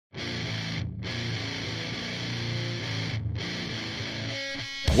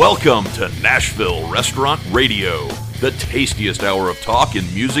Welcome to Nashville Restaurant Radio, the tastiest hour of talk in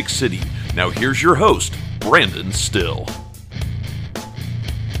Music City. Now here's your host, Brandon Still.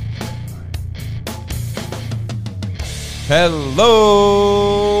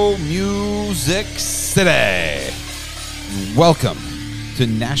 Hello, Music City. Welcome to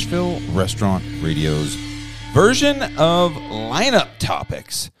Nashville Restaurant Radio's version of Lineup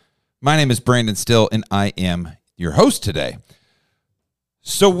Topics. My name is Brandon Still, and I am your host today.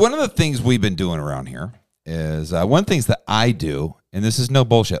 So one of the things we've been doing around here is one of the things that I do, and this is no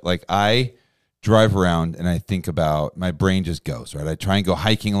bullshit, like I drive around and I think about, my brain just goes, right? I try and go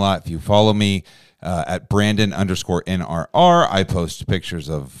hiking a lot. If you follow me at Brandon_NRR, I post pictures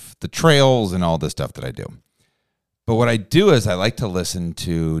of the trails and all the stuff that I do. But what I do is I like to listen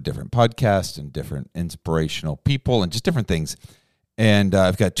to different podcasts and different inspirational people and just different things. And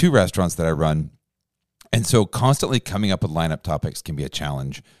I've got two restaurants that I run. And so constantly coming up with lineup topics can be a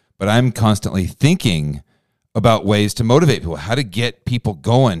challenge, but I'm constantly thinking about ways to motivate people, how to get people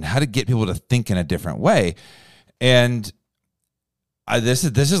going, how to get people to think in a different way. And this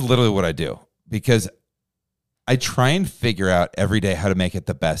is literally what I do, because I try and figure out every day how to make it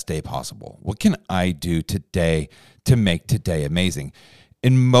the best day possible. What can I do today to make today amazing?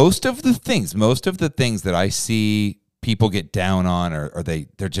 And most of the things that I see people get down on, or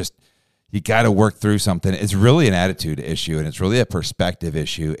they're just, you got to work through something. It's really an attitude issue, and it's really a perspective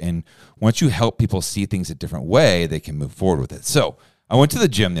issue. And once you help people see things a different way, they can move forward with it. So I went to the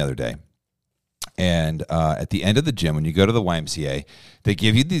gym the other day, and at the end of the gym, when you go to the YMCA, they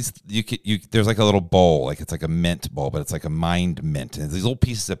give you these. There's like a little bowl, like it's like a mint bowl, but it's like a mind mint, and these little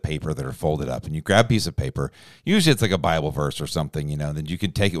pieces of paper that are folded up. And you grab a piece of paper. Usually, it's like a Bible verse or something, then you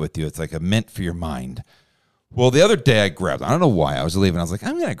can take it with you. It's like a mint for your mind. Well, the other day I don't know why, I was leaving. I was like,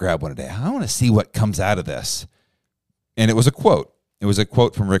 I'm going to grab one today. I want to see what comes out of this. And it was a quote. It was a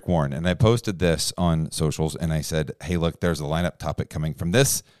quote from Rick Warren. And I posted this on socials and I said, hey, look, there's a lineup topic coming from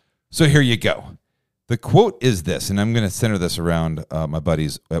this. So here you go. The quote is this, and I'm going to center this around my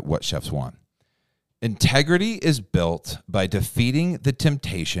buddies at What Chefs Want. Integrity is built by defeating the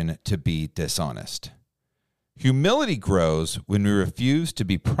temptation to be dishonest. Humility grows when we refuse to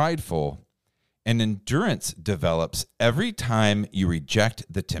be prideful, and endurance develops every time you reject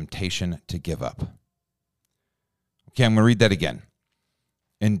the temptation to give up. Okay, I'm going to read that again.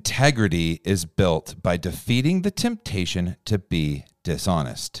 Integrity is built by defeating the temptation to be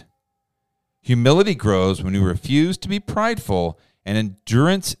dishonest. Humility grows when you refuse to be prideful, and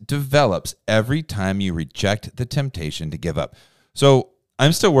endurance develops every time you reject the temptation to give up. So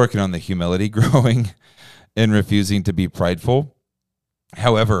I'm still working on the humility growing and refusing to be prideful.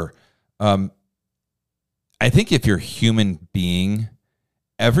 However, I think if you're a human being,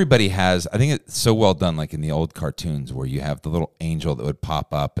 everybody has, I think it's so well done, like in the old cartoons where you have the little angel that would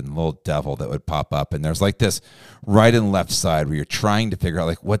pop up and the little devil that would pop up. And there's like this right and left side where you're trying to figure out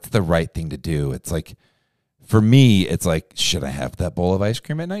like, what's the right thing to do? It's like, for me, it's like, should I have that bowl of ice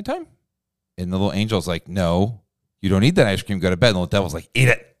cream at nighttime? And the little angel's like, no, you don't need that ice cream, go to bed. And the little devil's like, eat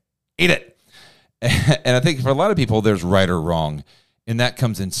it. And I think for a lot of people, there's right or wrong. And that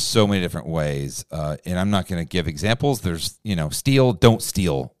comes in so many different ways. And I'm not going to give examples. There's, steal, don't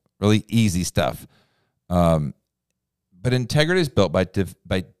steal, really easy stuff. But integrity is built by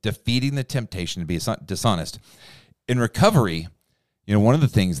defeating the temptation to be dishonest. In recovery, one of the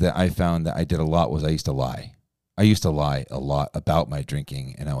things that I found that I did a lot was I used to lie. I used to lie a lot about my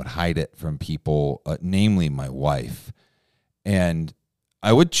drinking, and I would hide it from people, namely my wife. And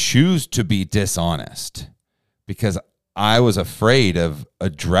I would choose to be dishonest because I was afraid of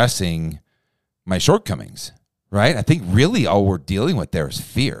addressing my shortcomings, right? I think really all we're dealing with there is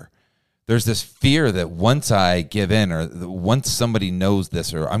fear. There's this fear that once I give in, or once somebody knows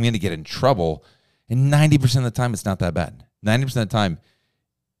this, or I'm going to get in trouble. And 90% of the time, it's not that bad. 90% of the time,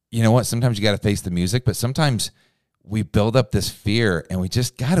 you know what? Sometimes you got to face the music, but sometimes we build up this fear and we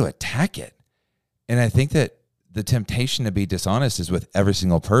just got to attack it. And I think that the temptation to be dishonest is with every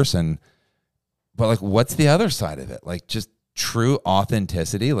single person. But like, what's the other side of it? Like just true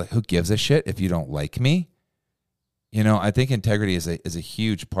authenticity. Like, who gives a shit if you don't like me? I think integrity is a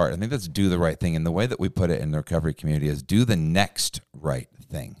huge part. I think that's do the right thing. And the way that we put it in the recovery community is do the next right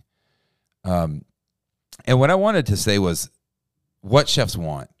thing. And what I wanted to say was What Chefs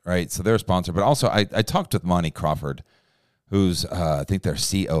Want, right? So they're a sponsor, but also I talked with Monty Crawford, who's I think their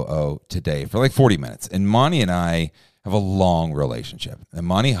COO today, for like 40 minutes. And Monty and I have a long relationship. And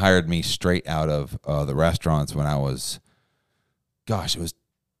Monty hired me straight out of the restaurants when I was, it was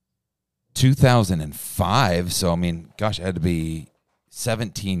 2005. So, it had to be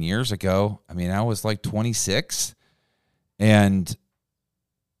 17 years ago. I was like 26. And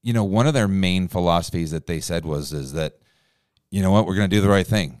one of their main philosophies that they said is that, you know what, we're going to do the right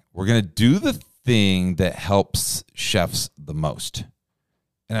thing. We're going to do the thing that helps chefs the most.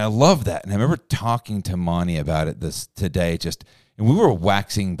 And I love that. And I remember talking to Monty about it today, and we were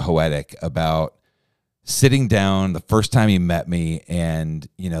waxing poetic about sitting down the first time he met me, and,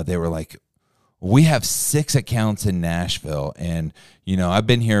 they were like, we have 6 accounts in Nashville, and, I've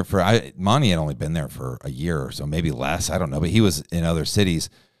been here Monty had only been there for a year or so, maybe less, I don't know, but he was in other cities.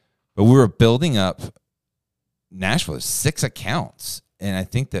 But we were building up Nashville, 6 accounts. And I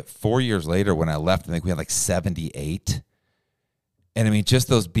think that 4 years later when I left, I think we had like 78. And I mean, just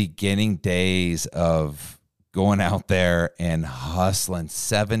those beginning days of going out there and hustling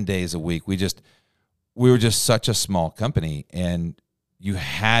 7 days a week, we were just such a small company, and you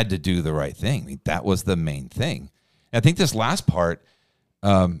had to do the right thing. I mean, that was the main thing. And I think this last part,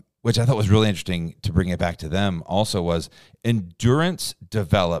 which I thought was really interesting to bring it back to them also, was endurance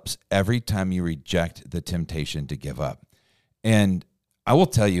develops every time you reject the temptation to give up. And I will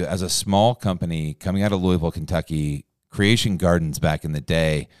tell you, as a small company coming out of Louisville, Kentucky, Creation Gardens back in the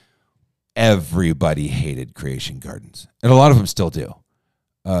day, everybody hated Creation Gardens. And a lot of them still do.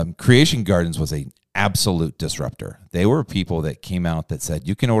 Creation Gardens was an absolute disruptor. They were people that came out that said,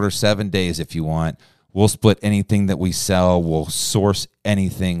 you can order 7 days if you want. We'll split anything that we sell. We'll source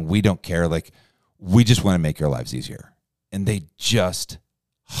anything. We don't care. Like, we just want to make your lives easier. And they just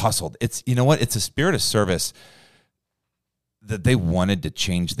hustled. It's, you know what? It's a spirit of service that they wanted to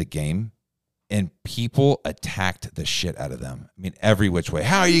change the game, and people attacked the shit out of them. I mean, every which way.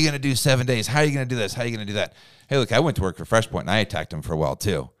 How are you going to do 7 days? How are you going to do this? How are you going to do that? Hey, look, I went to work for FreshPoint, and I attacked them for a while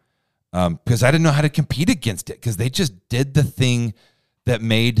too, because I didn't know how to compete against it, because they just did the thing that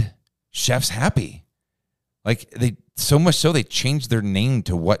made chefs happy. Like, so much so they changed their name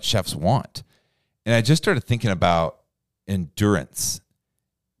to what chefs want. And I just started thinking about endurance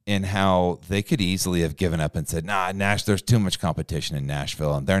and how they could easily have given up and said, nah, there's too much competition in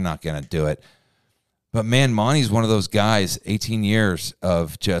Nashville and they're not going to do it. But man, Monty's one of those guys, 18 years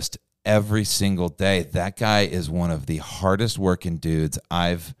of just every single day. That guy is one of the hardest working dudes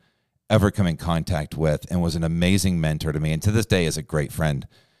I've ever come in contact with, and was an amazing mentor to me. And to this day is a great friend.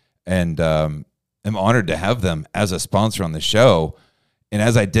 And I'm honored to have them as a sponsor on the show. And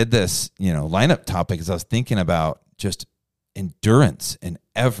as I did this, lineup topic, as I was thinking about just endurance and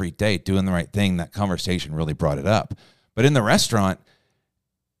every day doing the right thing, that conversation really brought it up. But in the restaurant,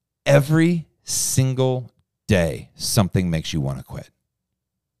 every single day, something makes you want to quit.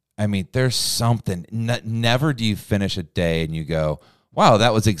 I mean, there's something. Never do you finish a day and you go, wow,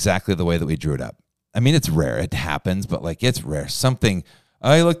 that was exactly the way that we drew it up. I mean, it's rare. It happens, but it's rare. Something,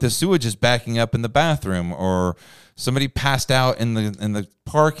 oh, look, the sewage is backing up in the bathroom, or somebody passed out in the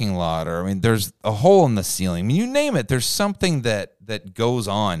parking lot, or, I mean, there's a hole in the ceiling. I mean, you name it. There's something that goes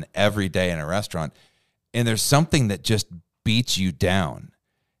on every day in a restaurant, and there's something that just beats you down.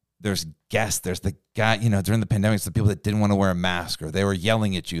 There's guests. There's the guy, during the pandemic, it's the people that didn't want to wear a mask, or they were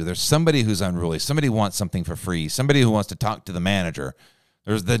yelling at you. There's somebody who's unruly. Somebody who wants something for free. Somebody who wants to talk to the manager.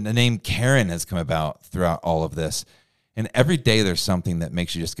 There's the name Karen has come about throughout all of this. And every day there's something that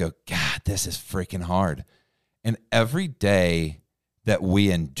makes you just go, God, this is freaking hard. And every day that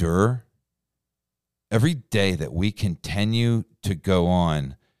we endure, every day that we continue to go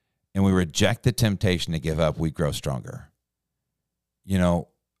on and we reject the temptation to give up, we grow stronger.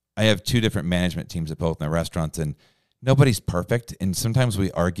 I have 2 different management teams at both my restaurants, and nobody's perfect. And sometimes we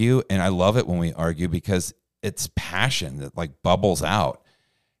argue, and I love it when we argue because it's passion that bubbles out.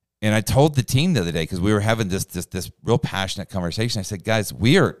 And I told the team the other day, because we were having this real passionate conversation. I said, guys,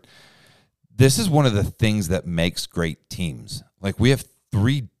 this is one of the things that makes great teams. We have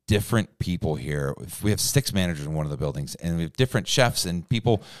 3 different people here. We have 6 managers in one of the buildings, and we have different chefs and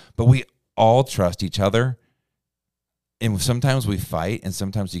people, but we all trust each other. And sometimes we fight, and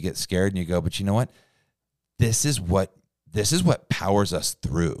sometimes you get scared and you go, but you know what? This is what powers us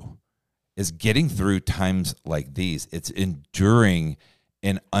through, is getting through times like these. It's enduring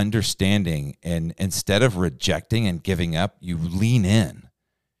and understanding, and instead of rejecting and giving up, you lean in.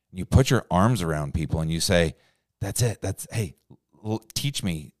 You put your arms around people and you say, that's it. Hey, teach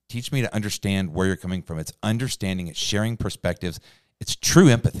me to understand where you're coming from. It's understanding, it's sharing perspectives. It's true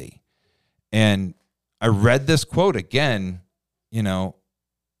empathy. And I read this quote again,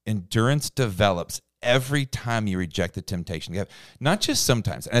 endurance develops every time you reject the temptation. Not just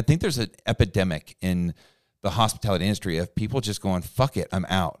sometimes. And I think there's an epidemic in the hospitality industry of people just going, fuck it, I'm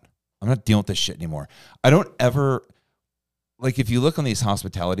out. I'm not dealing with this shit anymore. I don't ever, if you look on these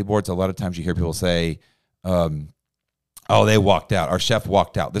hospitality boards, a lot of times you hear people say, oh, they walked out. Our chef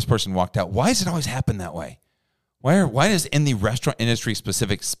walked out. This person walked out. Why does it always happen that way? Why does in the restaurant industry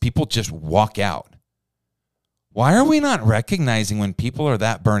specific people just walk out? Why are we not recognizing when people are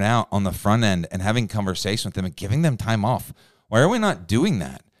that burnt out on the front end and having conversation with them and giving them time off? Why are we not doing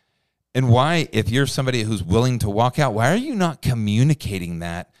that? And why, if you're somebody who's willing to walk out, why are you not communicating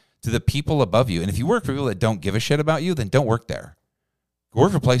that to the people above you? And if you work for people that don't give a shit about you, then don't work there. Go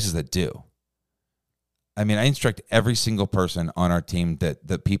work for places that do. I mean, I instruct every single person on our team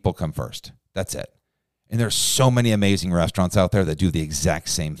that people come first. That's it. And there's so many amazing restaurants out there that do the exact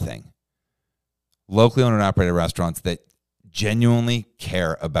same thing. Locally owned and operated restaurants that genuinely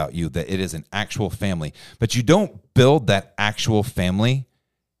care about you, that it is an actual family. But you don't build that actual family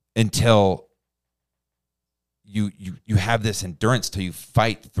until you have this endurance, till you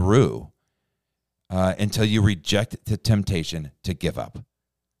fight through, until you reject the temptation to give up.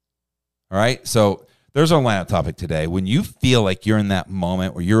 All right? So there's our lineup topic today. When you feel like you're in that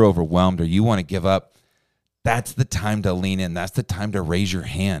moment where you're overwhelmed or you want to give up, that's the time to lean in. That's the time to raise your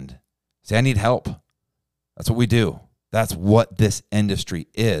hand. Say, I need help. That's what we do. That's what this industry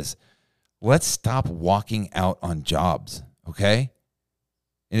is. Let's stop walking out on jobs, okay?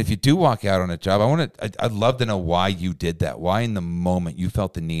 And if you do walk out on a job, I'd love to know why you did that. Why in the moment you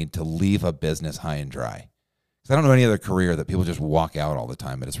felt the need to leave a business high and dry? Because I don't know any other career that people just walk out all the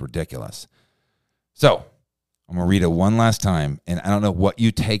time, but it's ridiculous. So I'm going to read it one last time, and I don't know what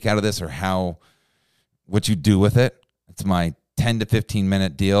you take out of this or what you do with it. It's my 10 to 15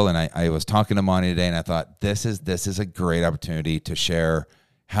 minute deal, and I was talking to Monty today, and I thought this is a great opportunity to share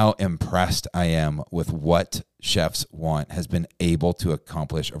how impressed I am with what Chefs Want has been able to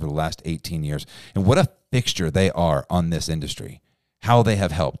accomplish over the last 18 years, and what a fixture they are on this industry, how they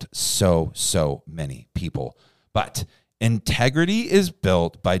have helped so many people. But integrity is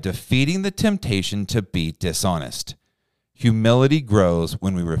built by defeating the temptation to be dishonest. Humility grows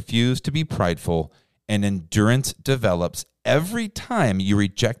when we refuse to be prideful, and endurance develops every time you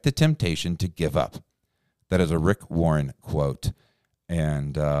reject the temptation to give up. That is a Rick Warren quote.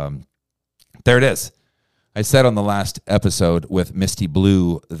 And there it is. I said on the last episode with Misty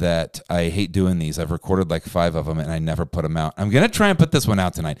Blue that I hate doing these. I've recorded like 5 of them and I never put them out. I'm going to try and put this one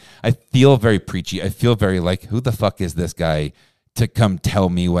out tonight. I feel very preachy. I feel very like, who the fuck is this guy to come tell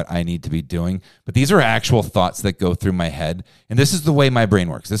me what I need to be doing? But these are actual thoughts that go through my head. And this is the way my brain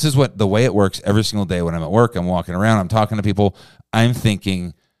works. This is the way it works every single day when I'm at work. I'm walking around. I'm talking to people. I'm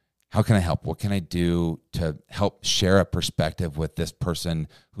thinking, how can I help? What can I do to help share a perspective with this person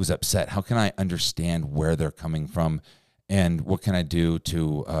who's upset? How can I understand where they're coming from? And what can I do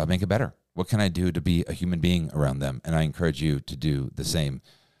to make it better? What can I do to be a human being around them? And I encourage you to do the same.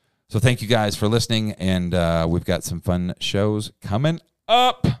 So thank you guys for listening. And we've got some fun shows coming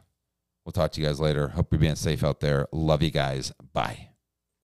up. We'll talk to you guys later. Hope you're being safe out there. Love you guys. Bye.